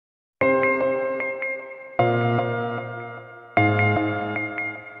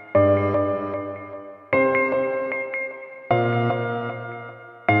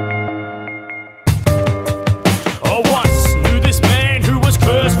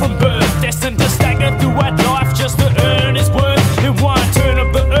from birth, destined to stagger throughout life just to earn his worth. In one turn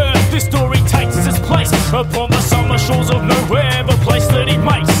of the earth, this story takes its place upon the summer shores of nowhere, the place that he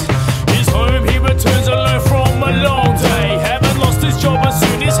makes his home. He returns alone from a long day, having lost his job and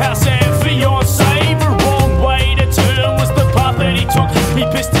soon his house and fiancée. The wrong way to turn was the path that he took. He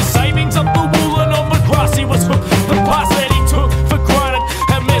pissed his savings up the wall and on the grass he was hooked. The paths that he took for granted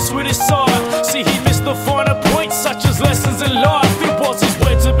had messed with his side. See, he missed the finer points such as lessons in life. It was his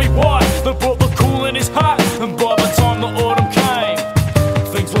way to be wide that brought the cool in his heart. And by the time the autumn came,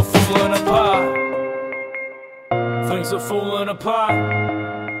 things were falling apart. Things are falling apart.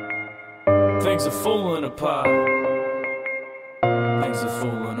 Things are falling apart. Things are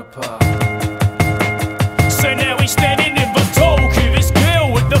falling apart. So now he's standing in the dock of his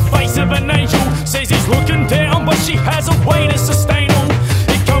girl with the face of an angel. Says he's looking down, but she has a way to sustain all.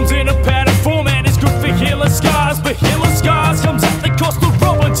 It comes in a pattern form and it's good for healing scars. But healing scars comes at the cost of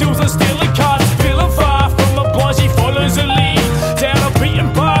robbing tills and stealing cars. Feeling far from the blind, she follows a lead down a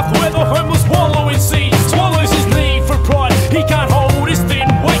beaten path where the homeless wallow in seed. Swallows his need for pride, he can't hold his thin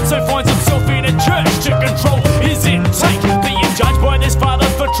weight, so finds himself in a church to control his intake. Being judged by this father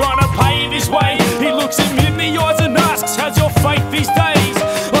for trying to pave his way, he looks him in the eyes and asks, how's your faith these days?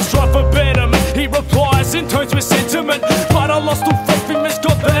 I strive for betterment, he replies in tones with sentiment, but I lost all faith in this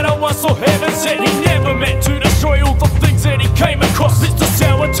God that I once saw heaven sent. He never meant to destroy all the things that he came across. It's the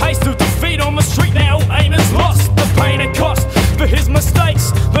sour taste of defeat on the street, now aim is lost. The pain and cost for his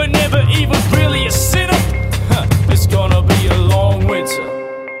mistakes, but never even really a sinner. It's gonna be a long winter.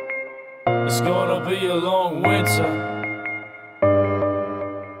 It's gonna be a long winter.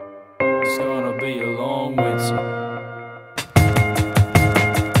 It's gonna be a long winter.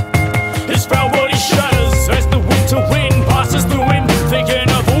 His frail body shudders as the winter wind passes through him, thinking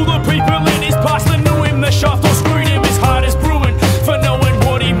of all the people in his past that knew him. The shaft or screwed him, his heart is brewing for knowing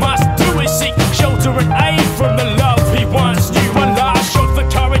what he must do is seek shelter and aid from the love he once knew. One last shot for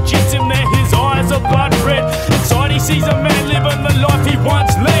courage hits him there, his eyes are blood red. Inside he sees a man living the life he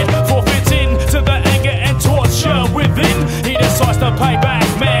once led, forfeits into the anger and torture within. He decides to pay back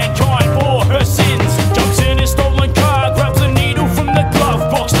mankind for her sins. Jumps in his stolen car, grabs a needle from the glove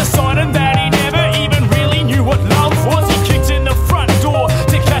box, deciding that he never even really knew what love was. He kicks in the front door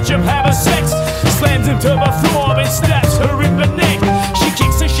to catch him having sex, slams him to the floor and stabs her in the neck. She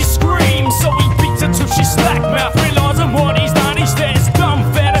kicks and she screams, so he beats her till she's slack mouth. Realising what he's done, he stares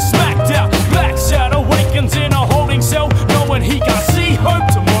dumbfounded, smacked out, blacks out, awakens in a holding cell, knowing he can't see hope.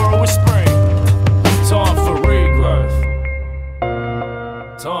 Tomorrow is spring, time for regrowth.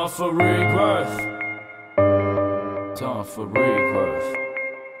 Time for regrowth. Time for regrowth.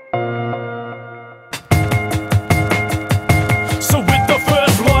 So with the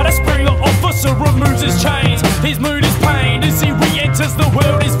first light of spring, the officer removes his chains. His mood is pained as he re-enters the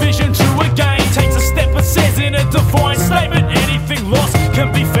world, his vision true again. Takes a step and says in a defiant statement, anything lost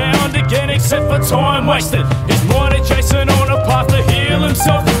can be found again except for time wasted. His mind adjacent on a path to heal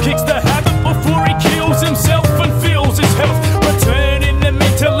himself, kicks the habit before he kills himself and feels his health returning the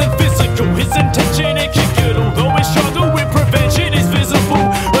mental and physical. His intention to kick it, although his struggle with prevention is visible.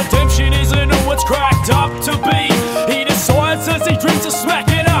 Redemption isn't all it's cracked up to be. He decides as he dreams of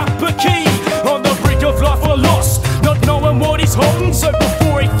smacking up a key on the brink of life or loss, not knowing what he's holding. So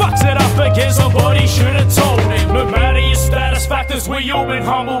before he fucks it up again, somebody should have told him. No matter your status factors, we all been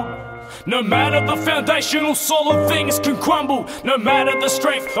humbled. No matter the foundational solid things can crumble. No matter the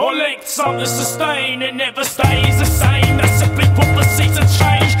strength or length, something sustain and never stays the same. That's simply put, the seasons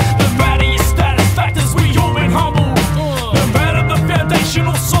change. No matter your status factors, we all been humbled. No matter the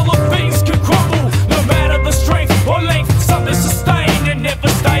foundational solid